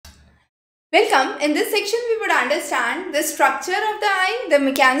Welcome. In this section, we would understand the structure of the eye, the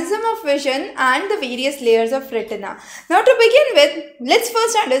mechanism of vision and the various layers of retina. Now to begin with, let's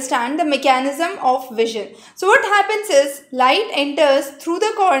first understand the mechanism of vision. So what happens is light enters through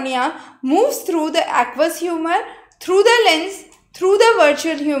the cornea, moves through the aqueous humor, through the lens, through the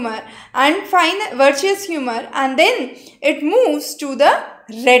virtual humor and vitreous humor, and then it moves to the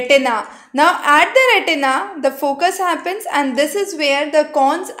retina. Now at the retina the focus happens, and this is where the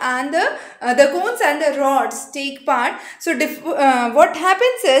cones and the rods take part. So what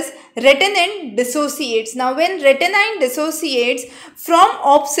happens is retinene dissociates. Now when retinine dissociates from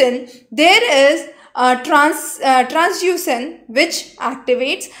opsin, there is transducin which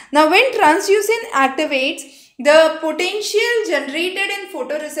activates. Now when transducin activates, the potential generated in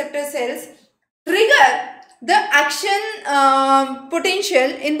photoreceptor cells trigger the action potential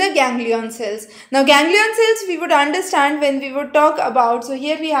in the ganglion cells. Now ganglion cells we would understand when we would talk about, so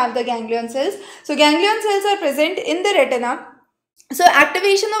here we have the ganglion cells. So ganglion cells are present in the retina. So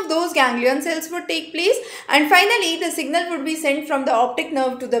activation of those ganglion cells would take place, and finally the signal would be sent from the optic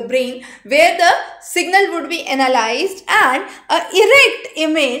nerve to the brain, where the signal would be analyzed and an erect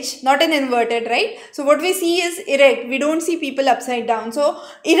image, not an inverted, right? So what we see is erect. We don't see people upside down. So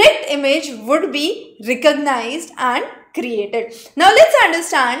erect image would be recognized and created. Now let's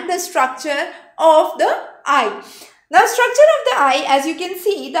understand the structure of the eye. Now structure of the eye, as you can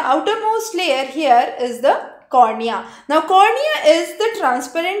see, the outermost layer here is the cornea. Now cornea is the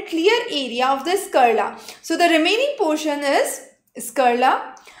transparent clear area of the sclera. So the remaining portion is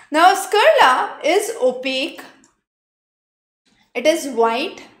sclera. Now sclera is opaque, it is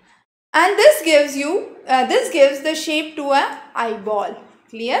white, and this gives the shape to an eyeball.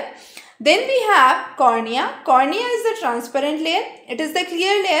 Clear? Then we have cornea. Cornea is the transparent layer, it is the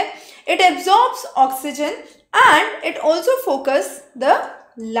clear layer, it absorbs oxygen and it also focuses the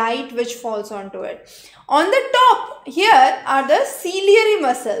light which falls onto it. On the top here are the ciliary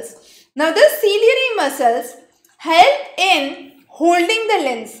muscles. Now the ciliary muscles help in holding the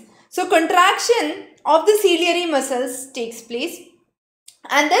lens. So contraction of the ciliary muscles takes place,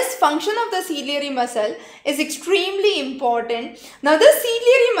 and this function of the ciliary muscle is extremely important. Now the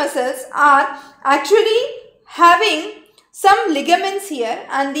ciliary muscles are actually having some ligaments here,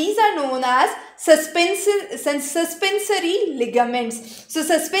 and these are known as suspensory ligaments. So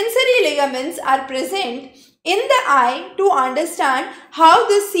suspensory ligaments are present in the eye to understand how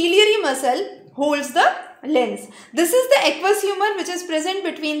the ciliary muscle holds the lens. This is the aqueous humor which is present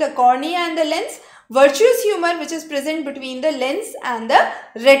between the cornea and the lens, vitreous humor which is present between the lens and the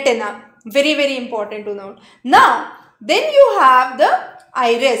retina. Very, very important to note. Now, then you have the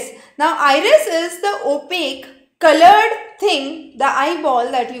iris. Now, iris is the opaque colored thing. The eyeball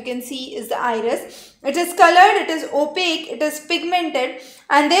that you can see is the iris. It is colored, it is opaque, it is pigmented,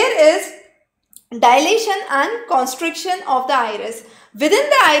 and there is dilation and constriction of the iris. Within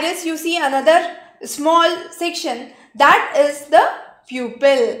the iris you see another small section, that is the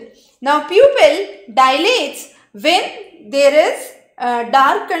pupil. Now pupil dilates when there is a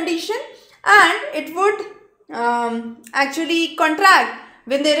dark condition, and it would actually contract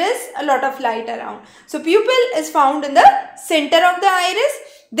when there is a lot of light around. So pupil is found in the center of the iris.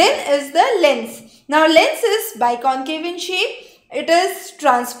 Then is the lens. Now lens is biconcave in shape, it is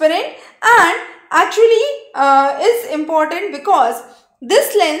transparent, and actually is important because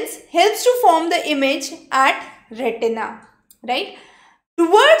this lens helps to form the image at retina, right?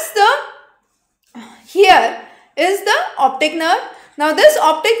 Towards the, here is the optic nerve. Now this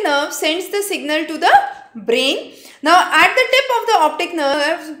optic nerve sends the signal to the brain. Now at the tip of the optic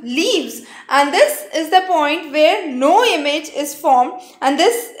nerve leaves, and this is the point where no image is formed, and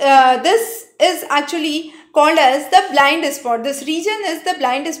this is actually called as the blind spot. This region is the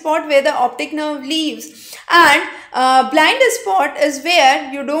blind spot where the optic nerve leaves, and blind spot is where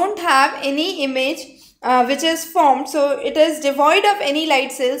you don't have any image which is formed. So it is devoid of any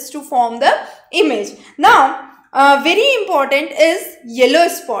light cells to form the image. Now very important is yellow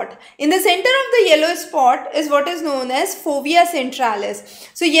spot. In the center of the yellow spot is what is known as fovea centralis.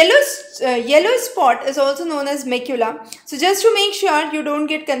 So yellow spot is also known as macula. So just to make sure you don't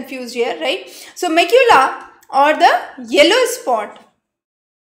get confused here, right? So macula or the yellow spot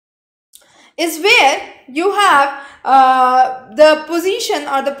is where you have the position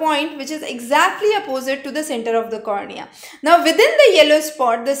or the point which is exactly opposite to the center of the cornea. Now within the yellow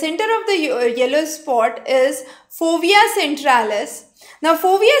spot, the center of the yellow spot is fovea centralis. Now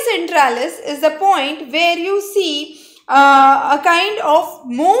fovea centralis is the point where you see a kind of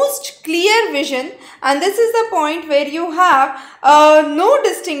most clear vision, and this is the point where you have no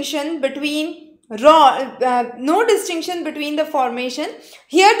distinction between no distinction between the formation.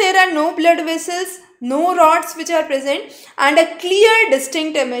 Here there are no blood vessels, no rods which are present, and a clear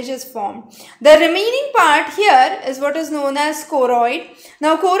distinct image is formed. The remaining part here is what is known as choroid.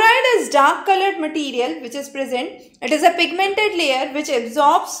 Now choroid is dark colored material which is present. It is a pigmented layer which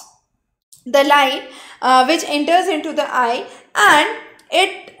absorbs the light which enters into the eye, and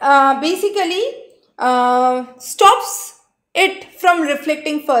it basically stops it from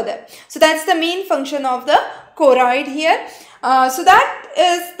reflecting further. So that's the main function of the choroid here. So that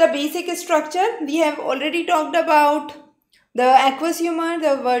is the basic structure. We have already talked about the aqueous humor,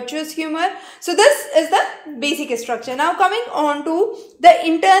 the vitreous humor. So this is the basic structure. Now coming on to the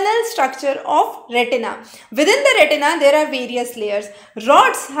internal structure of retina. Within the retina there are various layers.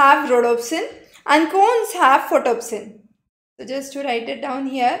 Rods have rhodopsin and cones have photopsin. So just to write it down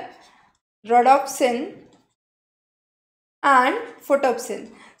here, rhodopsin and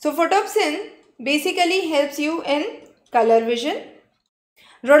photopsin. So photopsin basically helps you in color vision.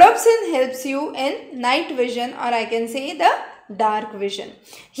 Rhodopsin helps you in night vision, or I can say the dark vision.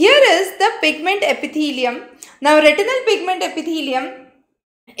 Here is the pigment epithelium. Now retinal pigment epithelium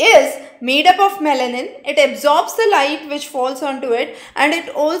is made up of melanin. It absorbs the light which falls onto it, and it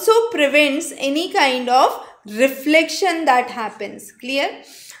also prevents any kind of reflection that happens. Clear?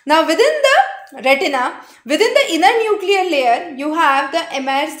 Now within the retina, within the inner nuclear layer, you have the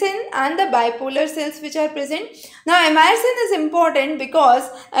emersin and the bipolar cells which are present. Now emersin is important because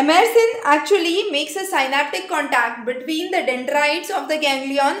emersin actually makes a synaptic contact between the dendrites of the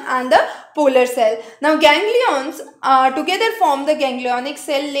ganglion and the polar cell. Now ganglions together form the ganglionic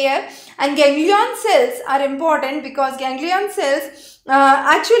cell layer, and ganglion cells are important because ganglion cells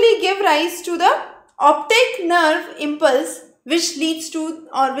actually give rise to the optic nerve impulse which leads to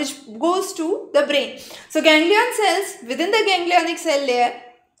or which goes to the brain. So ganglion cells within the ganglionic cell layer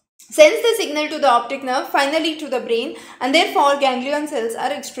sends the signal to the optic nerve, finally to the brain, and therefore ganglion cells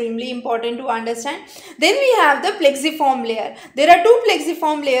are extremely important to understand. Then we have the plexiform layer. There are two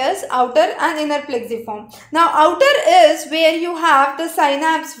plexiform layers, outer and inner plexiform. Now outer is where you have the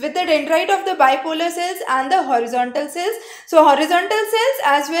synapse with the dendrite of the bipolar cells and the horizontal cells. So horizontal cells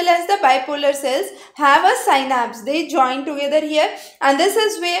as well as the bipolar cells have a synapse. They join together here, and this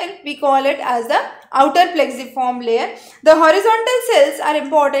is where we call it as the outer plexiform layer. The horizontal cells are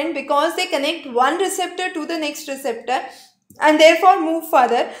important because they connect one receptor to the next receptor and therefore move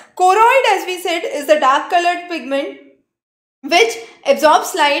further. Choroid, as we said, is the dark colored pigment which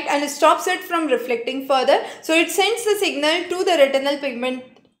absorbs light and stops it from reflecting further. So it sends the signal to the retinal pigment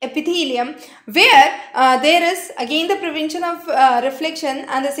epithelium where there is again the prevention of reflection,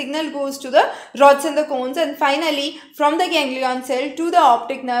 and the signal goes to the rods and the cones, and finally from the ganglion cell to the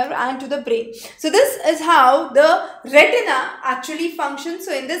optic nerve and to the brain. So this is how the retina actually functions.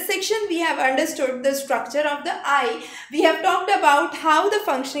 So in this section we have understood the structure of the eye. We have talked about how the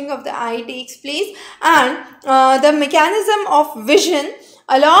functioning of the eye takes place and the mechanism of vision,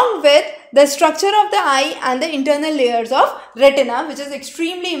 along with the structure of the eye and the internal layers of retina, which is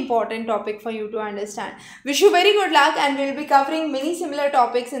extremely important topic for you to understand. Wish you very good luck, and we will be covering many similar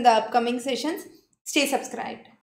topics in the upcoming sessions. Stay subscribed.